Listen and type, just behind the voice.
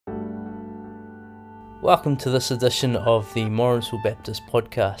Welcome to this edition of the Morrinsville Baptist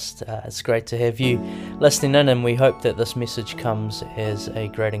podcast. It's great to have you listening in, and we hope that this message comes as a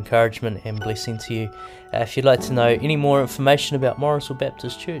great encouragement and blessing to you. If you'd like to know any more information about Morrinsville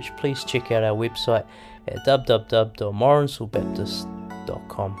Baptist Church, please check out our website at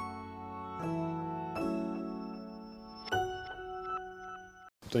www.morrinsvillebaptist.com.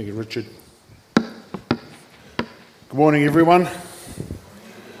 Thank you, Richard. Good morning, everyone.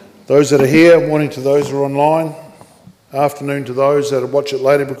 Those that are here, morning to those who are online, afternoon to those that will watch it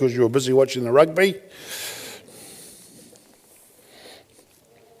later because you were busy watching the rugby.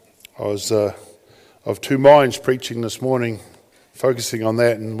 I was of two minds preaching this morning, focusing on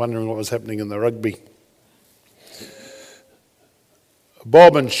that and wondering what was happening in the rugby.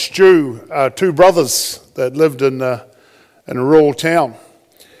 Bob and Stu are two brothers that lived in a rural town,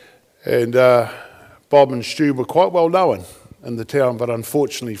 and Bob and Stu were quite well known in the town, but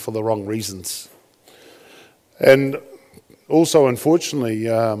unfortunately for the wrong reasons. And also, unfortunately,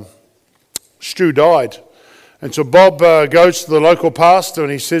 Stu died. And so Bob goes to the local pastor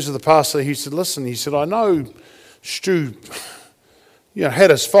and he says to the pastor, he said, listen, he said, I know Stu had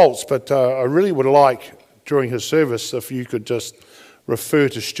his faults, but I really would like, during his service, if you could just refer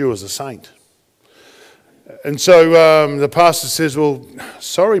to Stu as a saint. And so the pastor says, well,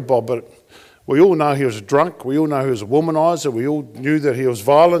 sorry, Bob, but we all know he was a drunk, we all know he was a womanizer, we all knew that he was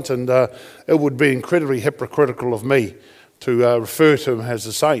violent, and it would be incredibly hypocritical of me to refer to him as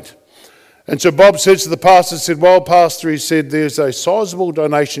a saint. And so Bob said to the pastor, well, pastor, he said, there's a sizable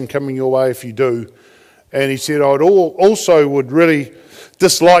donation coming your way if you do. And he said, I would really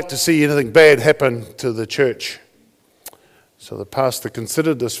dislike to see anything bad happen to the church. So the pastor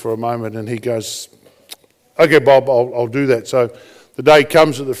considered this for a moment and he goes, okay, Bob, I'll do that. So the day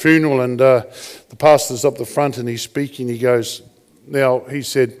comes at the funeral and the pastor's up the front and he's speaking. He goes, now, he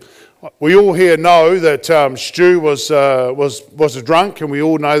said, we all here know that Stu was a drunk, and we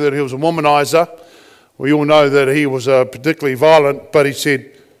all know that he was a womanizer. We all know that he was particularly violent, but he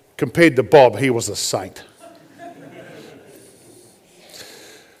said, compared to Bob, he was a saint.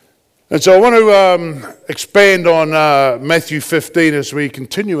 And so I want to expand on Matthew 15 as we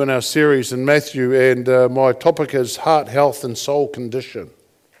continue in our series in Matthew, and my topic is heart health and soul condition.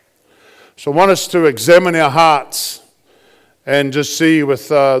 So I want us to examine our hearts and just see with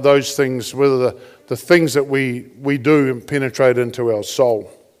those things whether the things that we do penetrate into our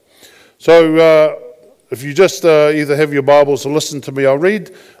soul. So if you just either have your Bibles or listen to me, I'll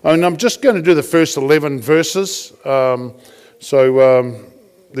read, and I'm just going to do the first 11 verses.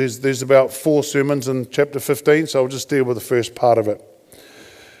 There's about 4 sermons in chapter 15, so I'll just deal with the first part of it.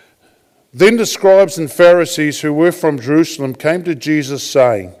 Then the scribes and Pharisees who were from Jerusalem came to Jesus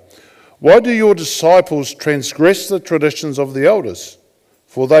saying, why do your disciples transgress the traditions of the elders?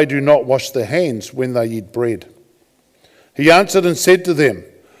 For they do not wash their hands when they eat bread. He answered and said to them,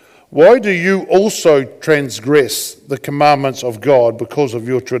 why do you also transgress the commandments of God because of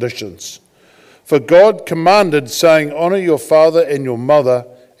your traditions? For God commanded, saying, honor your father and your mother,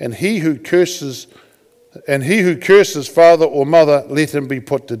 and he who curses father or mother, let him be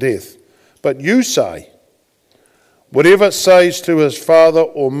put to death. But you say, whatever says to his father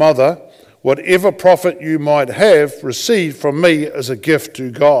or mother, whatever profit you might have received from me as a gift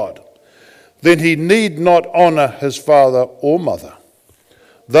to God, then he need not honor his father or mother.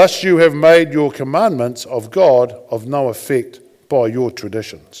 Thus you have made your commandments of God of no effect by your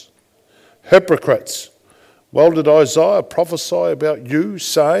traditions. Hypocrites! Well did Isaiah prophesy about you,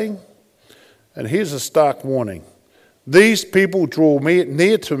 saying, and here's a stark warning, these people draw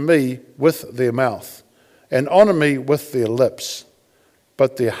near to me with their mouth and honor me with their lips,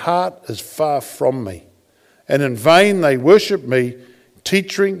 but their heart is far from me, and in vain they worship me,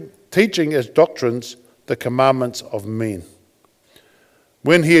 teaching as doctrines the commandments of men.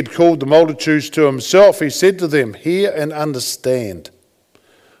 When he had called the multitudes to himself, he said to them, hear and understand.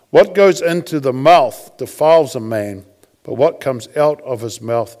 What goes into the mouth defiles a man, but what comes out of his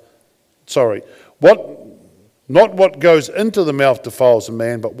mouth, not what goes into the mouth defiles a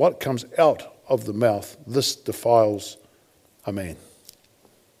man, but what comes out of the mouth, this defiles a man.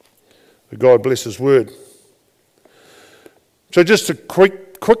 God bless his word. So just to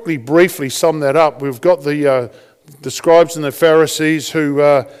quickly, briefly sum that up, we've got the scribes and the Pharisees who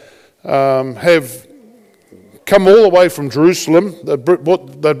have come all the way from Jerusalem. They'd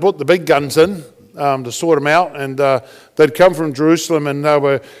brought the big guns in to sort them out, and they'd come from Jerusalem and they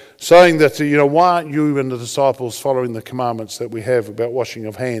were saying that, why aren't you and the disciples following the commandments that we have about washing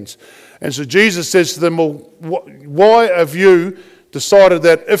of hands? And so Jesus says to them, well, why have you decided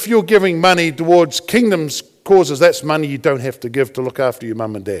that if you're giving money towards kingdom's causes, that's money you don't have to give to look after your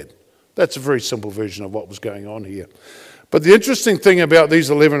mum and dad? That's a very simple version of what was going on here. But the interesting thing about these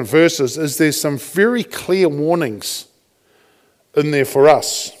 11 verses is there's some very clear warnings in there for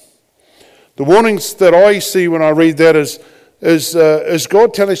us. The warnings that I see when I read that is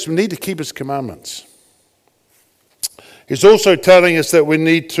God telling us we need to keep His commandments. He's also telling us that you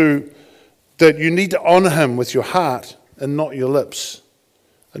need to honour Him with your heart and not your lips.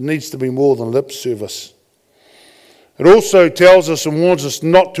 It needs to be more than lip service. It also tells us and warns us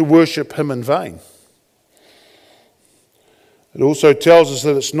not to worship Him in vain. It also tells us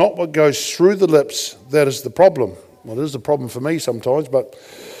that it's not what goes through the lips that is the problem. Well, it is a problem for me sometimes, but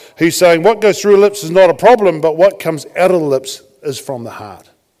He's saying what goes through the lips is not a problem, but what comes out of the lips is from the heart.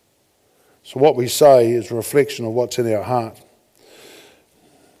 So what we say is a reflection of what's in our heart.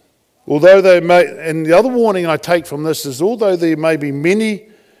 And the other warning I take from this is, although there may be many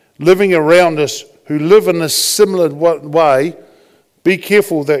living around us who live in a similar way, be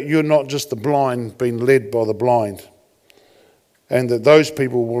careful that you're not just the blind being led by the blind, and that those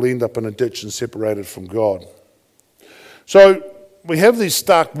people will end up in a ditch and separated from God. So we have these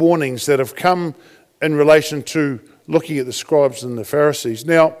stark warnings that have come in relation to looking at the scribes and the Pharisees.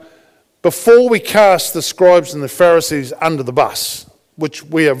 Now, before we cast the scribes and the Pharisees under the bus, which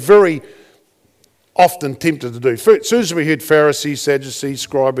we are very often tempted to do. As soon as we heard Pharisees, Sadducees,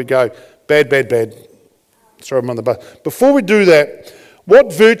 scribe, we go, bad, bad, bad. Throw them on the bus. Before we do that,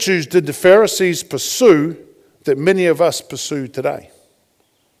 what virtues did the Pharisees pursue that many of us pursue today?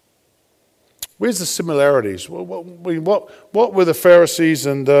 Where's the similarities? What were the Pharisees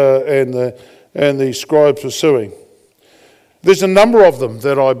and the scribes pursuing? There's a number of them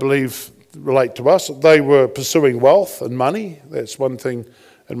that I believe relate to us. They were pursuing wealth and money. That's one thing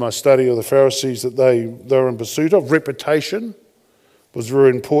in my study of the Pharisees that they were in pursuit of. Reputation was very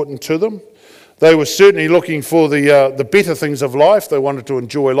important to them. They were certainly looking for the better things of life. They wanted to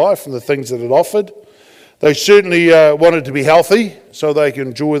enjoy life and the things that it offered. They certainly wanted to be healthy so they could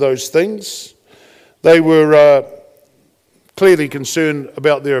enjoy those things. They were clearly concerned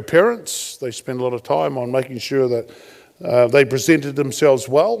about their appearance. They spent a lot of time on making sure that they presented themselves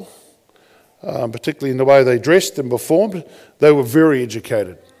well, particularly in the way they dressed and performed. They were very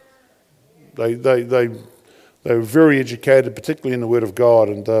educated. They were very educated, particularly in the Word of God,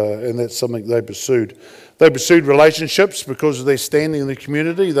 and that's something they pursued. They pursued relationships because of their standing in the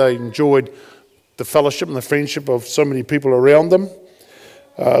community. They enjoyed the fellowship and the friendship of so many people around them.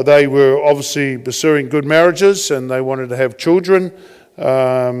 They were obviously pursuing good marriages, and they wanted to have children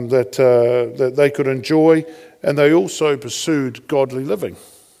that they could enjoy, and they also pursued godly living.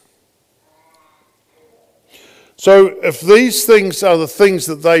 So if these things are the things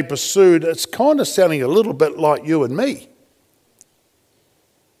that they pursued, it's kind of sounding a little bit like you and me.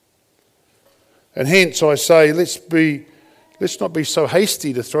 And hence I say, let's not be so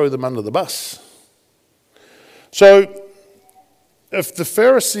hasty to throw them under the bus. So if the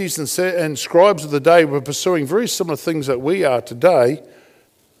Pharisees and scribes of the day were pursuing very similar things that we are today,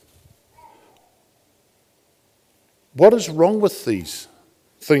 what is wrong with these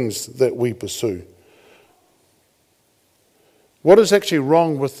things that we pursue? What is actually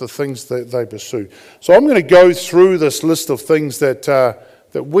wrong with the things that they pursue? So I'm going to go through this list of things that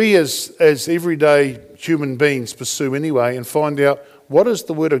we as everyday human beings pursue anyway, and find out what does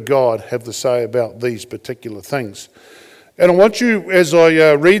the Word of God have to say about these particular things. And I want you, as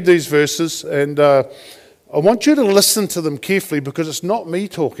I read these verses, and I want you to listen to them carefully, because it's not me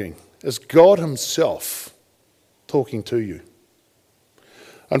talking, it's God Himself talking to you.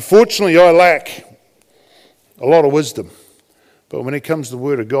 Unfortunately, I lack a lot of wisdom. But when it comes to the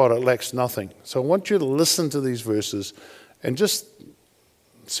Word of God, it lacks nothing. So I want you to listen to these verses and just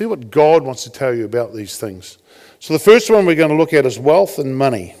see what God wants to tell you about these things. So the first one we're going to look at is wealth and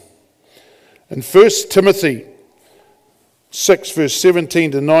money. In 1 Timothy 6, verse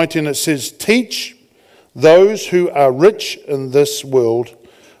 17 to 19, it says, "Teach those who are rich in this world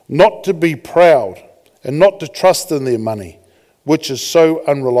not to be proud and not to trust in their money, which is so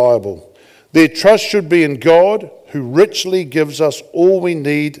unreliable. Their trust should be in God, who richly gives us all we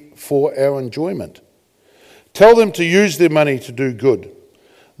need for our enjoyment. Tell them to use their money to do good.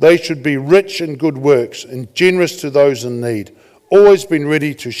 They should be rich in good works and generous to those in need, always being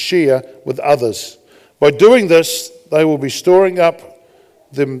ready to share with others. By doing this, they will be storing up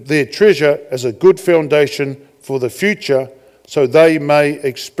their treasure as a good foundation for the future, so they may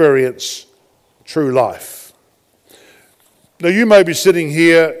experience true life." Now you may be sitting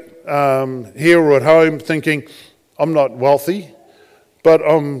here or at home thinking, I'm not wealthy, but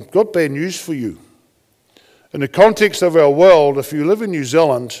I've got bad news for you. In the context of our world, if you live in New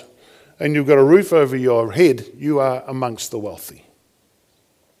Zealand and you've got a roof over your head, you are amongst the wealthy.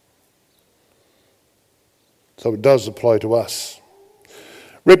 So it does apply to us.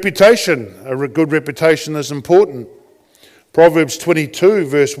 Reputation. A good reputation is important. Proverbs 22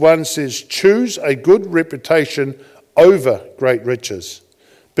 verse 1 says, choose a good reputation over great riches.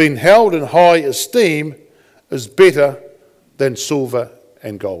 Being held in high esteem is better than silver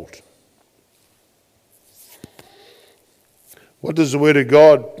and gold. What does the Word of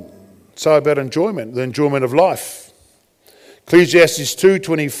God say about enjoyment, the enjoyment of life? Ecclesiastes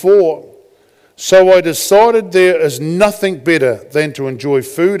 2:24, so I decided there is nothing better than to enjoy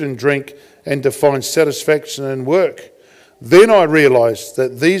food and drink and to find satisfaction in work. Then I realized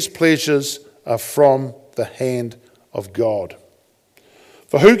that these pleasures are from the hand of God.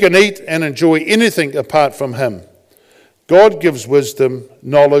 For who can eat and enjoy anything apart from him? God gives wisdom,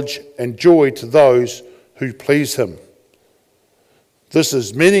 knowledge, and joy to those who please him. This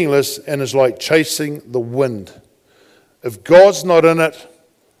is meaningless and is like chasing the wind. If God's not in it,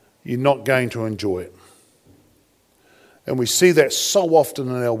 you're not going to enjoy it. And we see that so often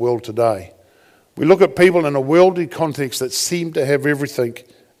in our world today. We look at people in a worldly context that seem to have everything,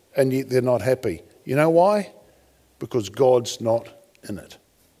 and yet they're not happy. You know why? Because God's not in it.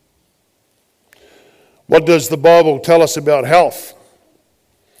 What does the Bible tell us about health?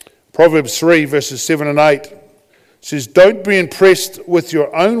 Proverbs 3 verses 7 and 8 says, don't be impressed with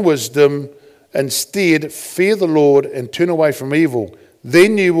your own wisdom. Instead, fear the Lord and turn away from evil.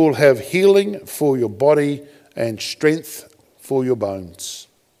 Then you will have healing for your body and strength for your bones.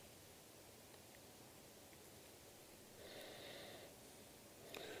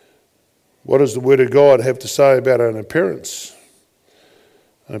 What does the Word of God have to say about an appearance?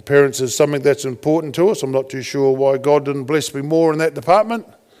 An appearance is something that's important to us. I'm not too sure why God didn't bless me more in that department,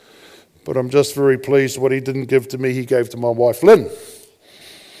 but I'm just very pleased what he didn't give to me, he gave to my wife Lynn.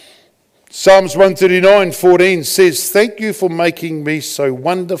 Psalms 139:14 says, thank you for making me so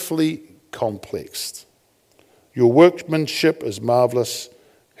wonderfully complex. Your workmanship is marvellous.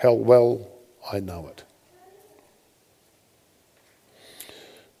 How well I know it.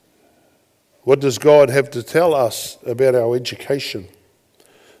 What does God have to tell us about our education?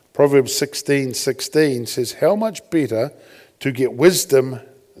 Proverbs 16:16 says, how much better to get wisdom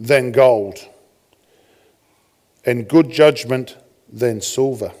than gold, and good judgment than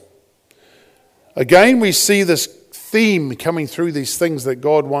silver. Again, we see this theme coming through these things that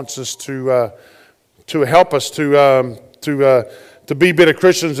God wants us to help us to be better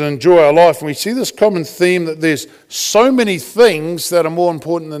Christians and enjoy our life. And we see this common theme that there's so many things that are more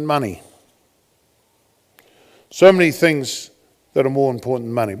important than money. So many things that are more important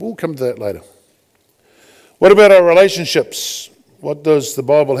than money. We'll come to that later. What about our relationships? What does the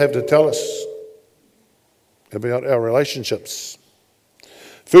Bible have to tell us about our relationships?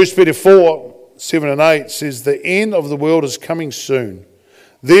 1 Peter 4:7 and 8 says, the end of the world is coming soon.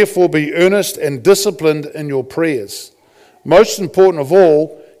 Therefore be earnest and disciplined in your prayers. Most important of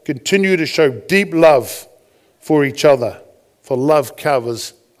all, continue to show deep love for each other, for love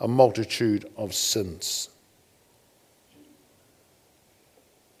covers a multitude of sins.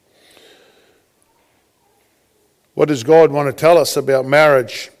 What does God want to tell us about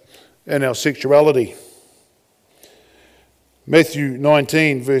marriage and our sexuality? Matthew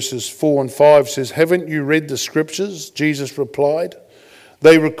 19 verses 4 and 5 says, haven't you read the scriptures? Jesus replied.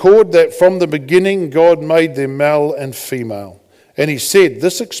 They record that from the beginning God made them male and female. And he said,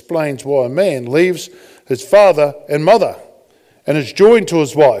 this explains why a man leaves his father and mother and is joined to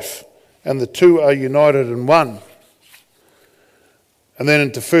his wife, and the two are united in one. And then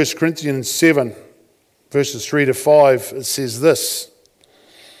into 1 Corinthians 7 verses 3 to 5, it says this.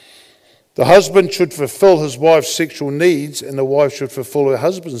 The husband should fulfill his wife's sexual needs, and the wife should fulfill her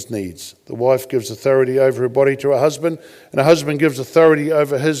husband's needs. The wife gives authority over her body to her husband, and the husband gives authority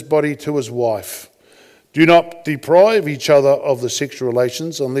over his body to his wife. Do not deprive each other of the sexual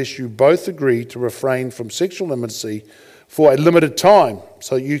relations unless you both agree to refrain from sexual intimacy for a limited time,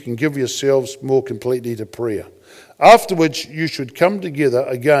 so you can give yourselves more completely to prayer. Afterwards, you should come together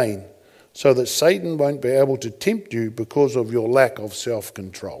again, so that Satan won't be able to tempt you because of your lack of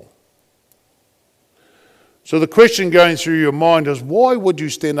self-control. So the question going through your mind is, why would you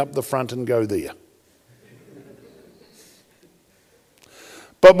stand up the front and go there?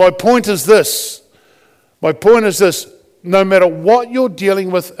 But my point is this. No matter what you're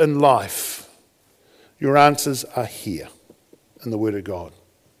dealing with in life, your answers are here in the Word of God.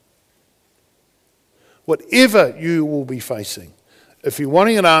 Whatever you will be facing, if you're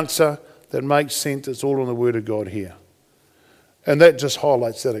wanting an answer that makes sense, it's all in the Word of God here. And that just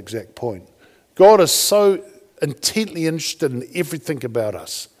highlights that exact point. God is so intently interested in everything about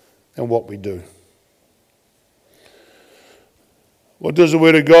us and what we do. What does the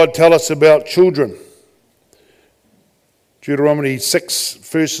Word of God tell us about children? Deuteronomy 6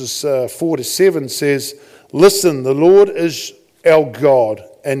 verses 4 to 7 says, "Listen, the Lord is our God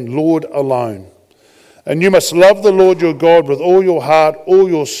and Lord alone. And you must love the Lord your God with all your heart, all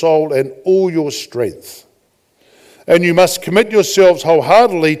your soul, and all your strength. And you must commit yourselves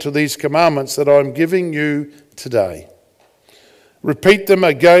wholeheartedly to these commandments that I am giving you today. Repeat them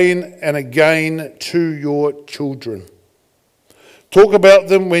again and again to your children. Talk about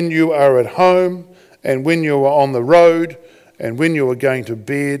them when you are at home and when you are on the road and when you are going to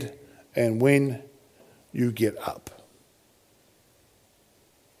bed and when you get up."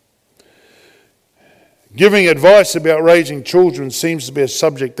 Giving advice about raising children seems to be a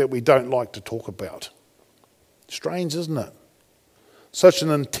subject that we don't like to talk about. Strange, isn't it? Such an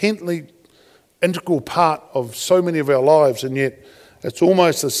intently integral part of so many of our lives, and yet it's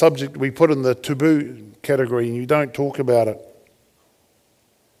almost a subject we put in the taboo category and you don't talk about it.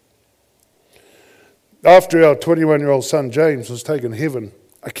 After our 21-year-old son James was taken to heaven,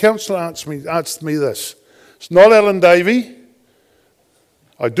 a counsellor asked me this. It's not Alan Davey.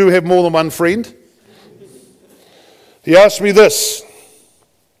 I do have more than one friend. He asked me this: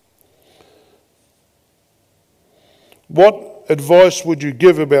 what advice would you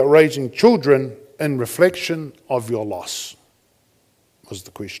give about raising children in reflection of your loss? Was the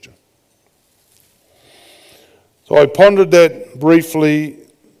question. So I pondered that briefly,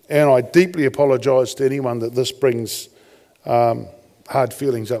 and I deeply apologise to anyone that this brings hard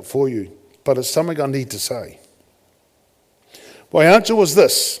feelings up for you, but it's something I need to say. My answer was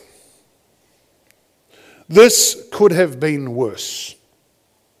this: this could have been worse.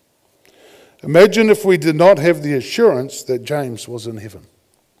 Imagine if we did not have the assurance that James was in heaven.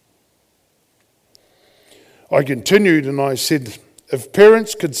 I continued and I said, if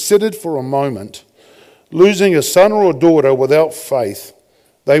parents considered for a moment losing a son or a daughter without faith,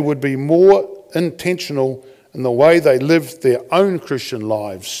 they would be more intentional in the way they lived their own Christian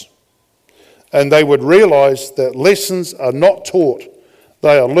lives. And they would realise that lessons are not taught,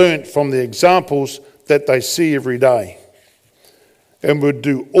 they are learnt from the examples that they see every day, and would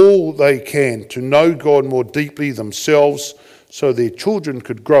do all they can to know God more deeply themselves so their children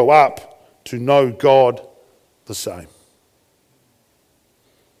could grow up to know God the same.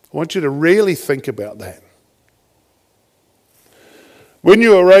 I want you to really think about that. When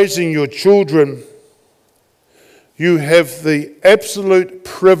you are raising your children, you have the absolute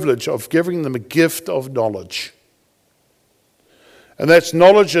privilege of giving them a gift of knowledge. And that's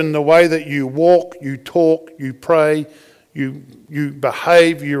knowledge in the way that you walk, you talk, you pray, you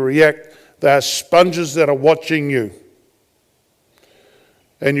behave, you react. They are sponges that are watching you.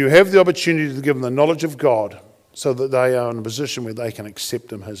 And you have the opportunity to give them the knowledge of God so that they are in a position where they can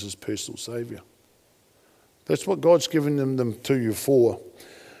accept Him as His personal Saviour. That's what God's given them to you for.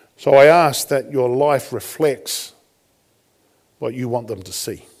 So I ask that your life reflects what you want them to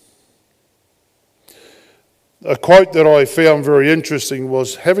see. A quote that I found very interesting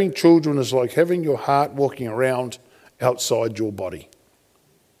was, having children is like having your heart walking around outside your body.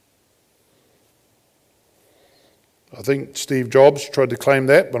 I think Steve Jobs tried to claim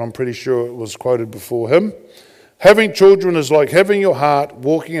that, but I'm pretty sure it was quoted before him. Having children is like having your heart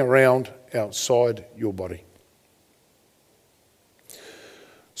walking around outside your body.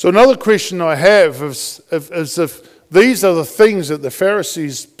 So another question I have is if these are the things that the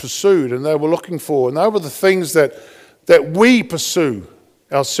Pharisees pursued and they were looking for, and they were the things that we pursue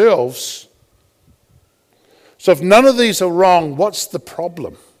ourselves. So if none of these are wrong, what's the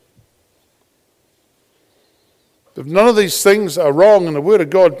problem? If none of these things are wrong and the Word of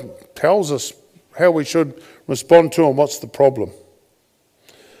God tells us how we should respond to them, what's the problem?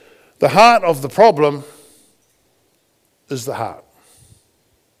 The heart of the problem is the heart.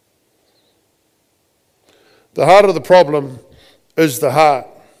 The heart of the problem is the heart.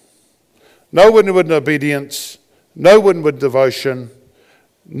 No inward obedience, no inward devotion,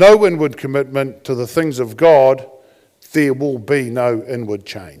 no inward commitment to the things of God, there will be no inward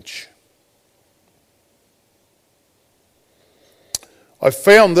change. I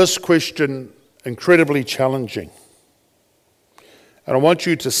found this question incredibly challenging. And I want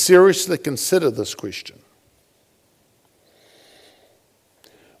you to seriously consider this question.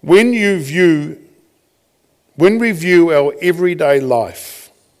 When we view our everyday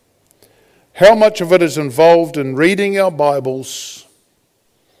life, how much of it is involved in reading our Bibles,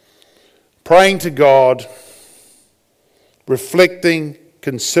 praying to God, reflecting,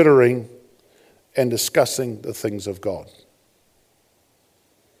 considering, and discussing the things of God?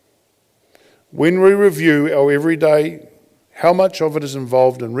 When we review our everyday, how much of it is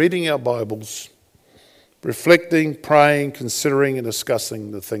involved in reading our Bibles, reflecting, praying, considering, and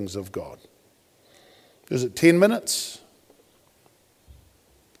discussing the things of God? Is it 10 minutes?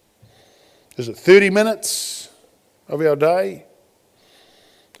 Is it 30 minutes of our day?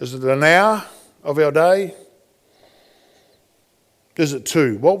 Is it an hour of our day? Is it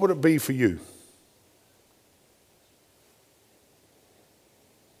 2? What would it be for you?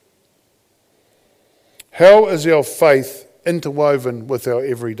 How is our faith interwoven with our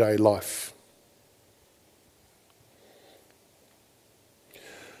everyday life?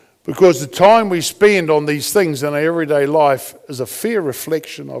 Because the time we spend on these things in our everyday life is a fair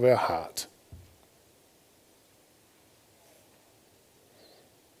reflection of our heart.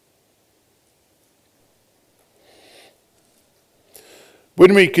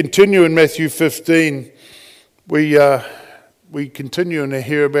 When we continue in Matthew 15, we continue to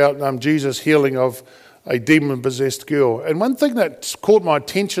hear about Jesus' healing of a demon-possessed girl. And one thing that's caught my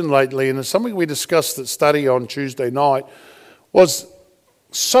attention lately, and it's something we discussed at study on Tuesday night, was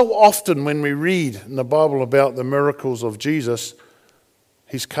so often when we read in the Bible about the miracles of Jesus,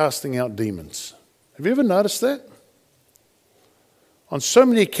 he's casting out demons. Have you ever noticed that? On so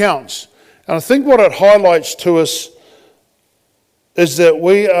many accounts. And I think what it highlights to us is that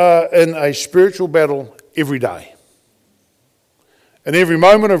we are in a spiritual battle every day. In every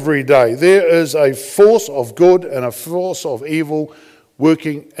moment of every day, there is a force of good and a force of evil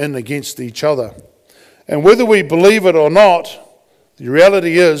working in against each other. And whether we believe it or not, the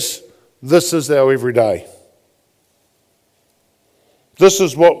reality is this is our everyday. This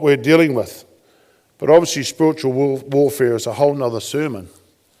is what we're dealing with. But obviously spiritual warfare is a whole nother sermon.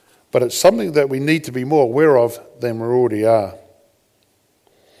 But it's something that we need to be more aware of than we already are.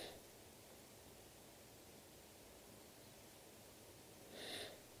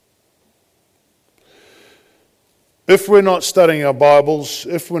 If we're not studying our Bibles,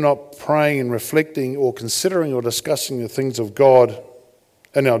 if we're not praying and reflecting or considering or discussing the things of God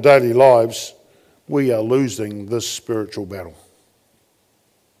in our daily lives, we are losing this spiritual battle.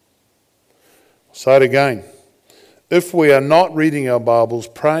 I'll say it again. If we are not reading our Bibles,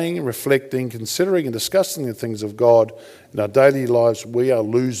 praying, reflecting, considering and discussing the things of God in our daily lives, we are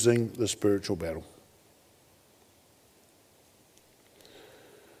losing the spiritual battle.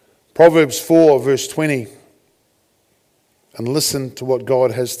 Proverbs 4 verse 20. And listen to what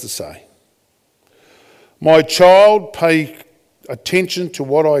God has to say. My child, pay attention to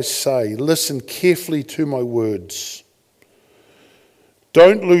what I say. Listen carefully to my words.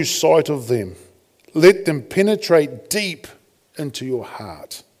 Don't lose sight of them. Let them penetrate deep into your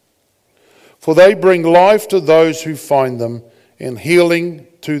heart. For they bring life to those who find them and healing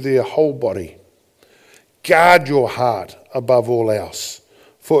to their whole body. Guard your heart above all else,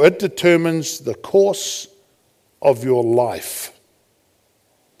 for it determines the course of your life.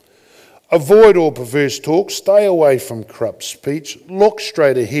 Avoid all perverse talk. Stay away from corrupt speech. Look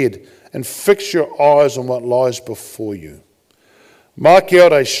straight ahead and fix your eyes on what lies before you. Mark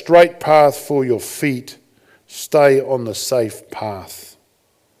out a straight path for your feet. Stay on the safe path.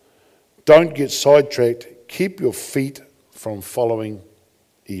 Don't get sidetracked. Keep your feet from following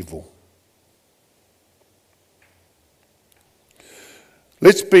evil.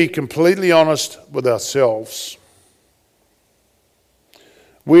 Let's be completely honest with ourselves.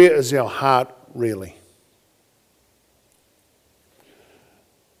 Where is our heart really?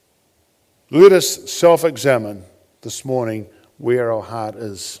 Let us self-examine this morning where our heart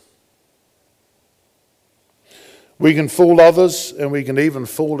is. We can fool others and we can even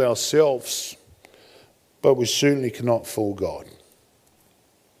fool ourselves, but we certainly cannot fool God.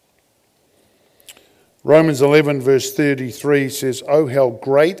 Romans 11 verse 33 says, "Oh, how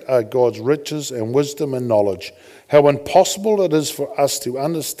great are God's riches and wisdom and knowledge. How impossible it is for us to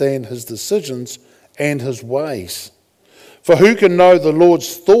understand his decisions and his ways. For who can know the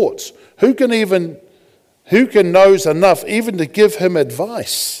Lord's thoughts? Who can knows enough even to give him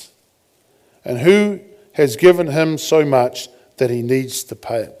advice? And who has given him so much that he needs to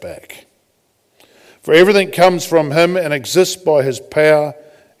pay it back? For everything comes from him and exists by his power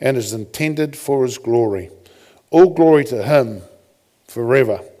and is intended for his glory. All glory to him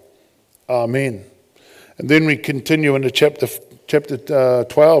forever. Amen." And then we continue into chapter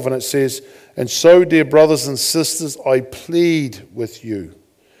 12, and it says, "And so, dear brothers and sisters, I plead with you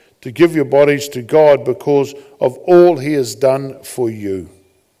to give your bodies to God because of all he has done for you.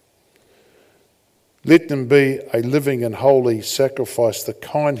 Let them be a living and holy sacrifice, the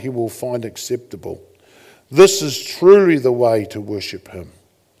kind he will find acceptable. This is truly the way to worship him.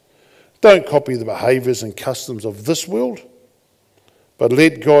 Don't copy the behaviours and customs of this world, but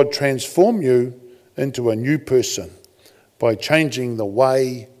let God transform you into a new person by changing the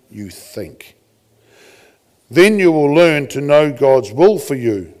way you think. Then you will learn to know God's will for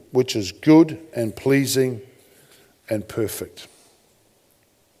you, which is good and pleasing and perfect."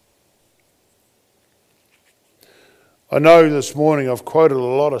 I know this morning I've quoted a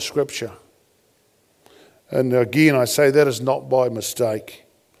lot of scripture. And again, I say that is not by mistake,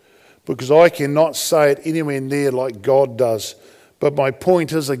 because I cannot say it anywhere near like God does. But my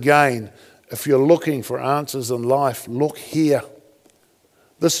point is, again, if you're looking for answers in life, look here.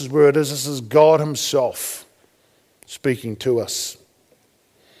 This is where it is. This is God himself speaking to us.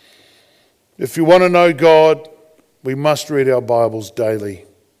 If you want to know God, we must read our Bibles daily.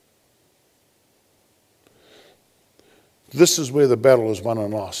 This is where the battle is won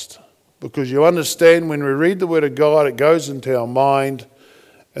and lost. Because you understand, when we read the Word of God, it goes into our mind,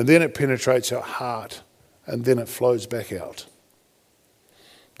 and then it penetrates our heart, and then it flows back out.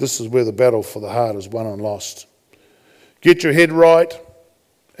 This is where the battle for the heart is won and lost. Get your head right,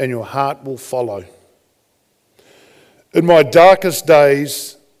 and your heart will follow. In my darkest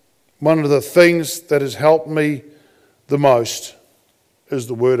days, one of the things that has helped me the most is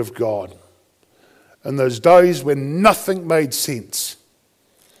the Word of God. In those days when nothing made sense,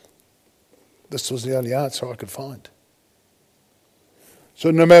 this was the only answer I could find. So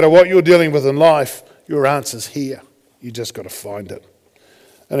no matter what you're dealing with in life, your answer's here. You just got to find it.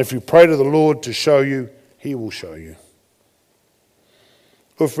 And if you pray to the Lord to show you, he will show you.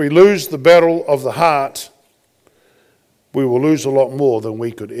 If we lose the battle of the heart, we will lose a lot more than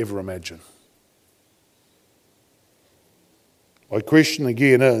we could ever imagine. My question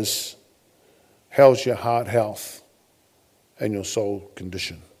again is, how's your heart health and your soul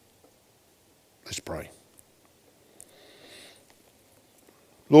condition? Let's pray.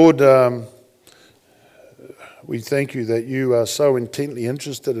 Lord, we thank you that you are so intently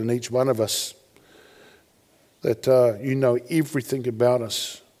interested in each one of us, that you know everything about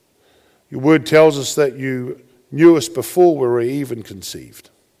us. Your word tells us that you knew us before we were even conceived.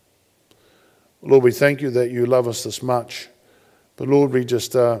 Lord, we thank you that you love us this much. But Lord, we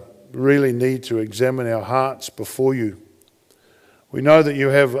just really need to examine our hearts before you. We know that you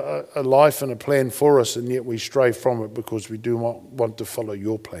have a life and a plan for us, and yet we stray from it because we do not want to follow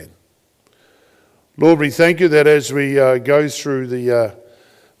your plan. Lord, we thank you that as we go through the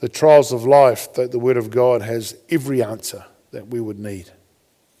trials of life, that the Word of God has every answer that we would need.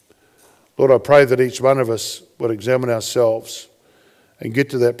 Lord, I pray that each one of us would examine ourselves and get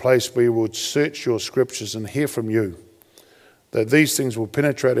to that place where we would search your scriptures and hear from you, that these things will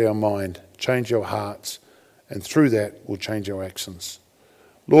penetrate our mind, change our hearts, and through that will change our actions.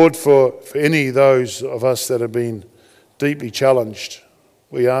 Lord, for any of those of us that have been deeply challenged,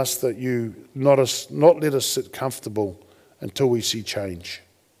 we ask that you not let us sit comfortable until we see change.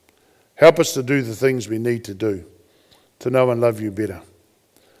 Help us to do the things we need to do, to know and love you better.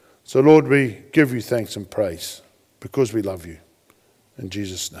 So Lord, we give you thanks and praise because we love you. In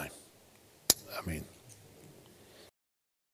Jesus' name, amen.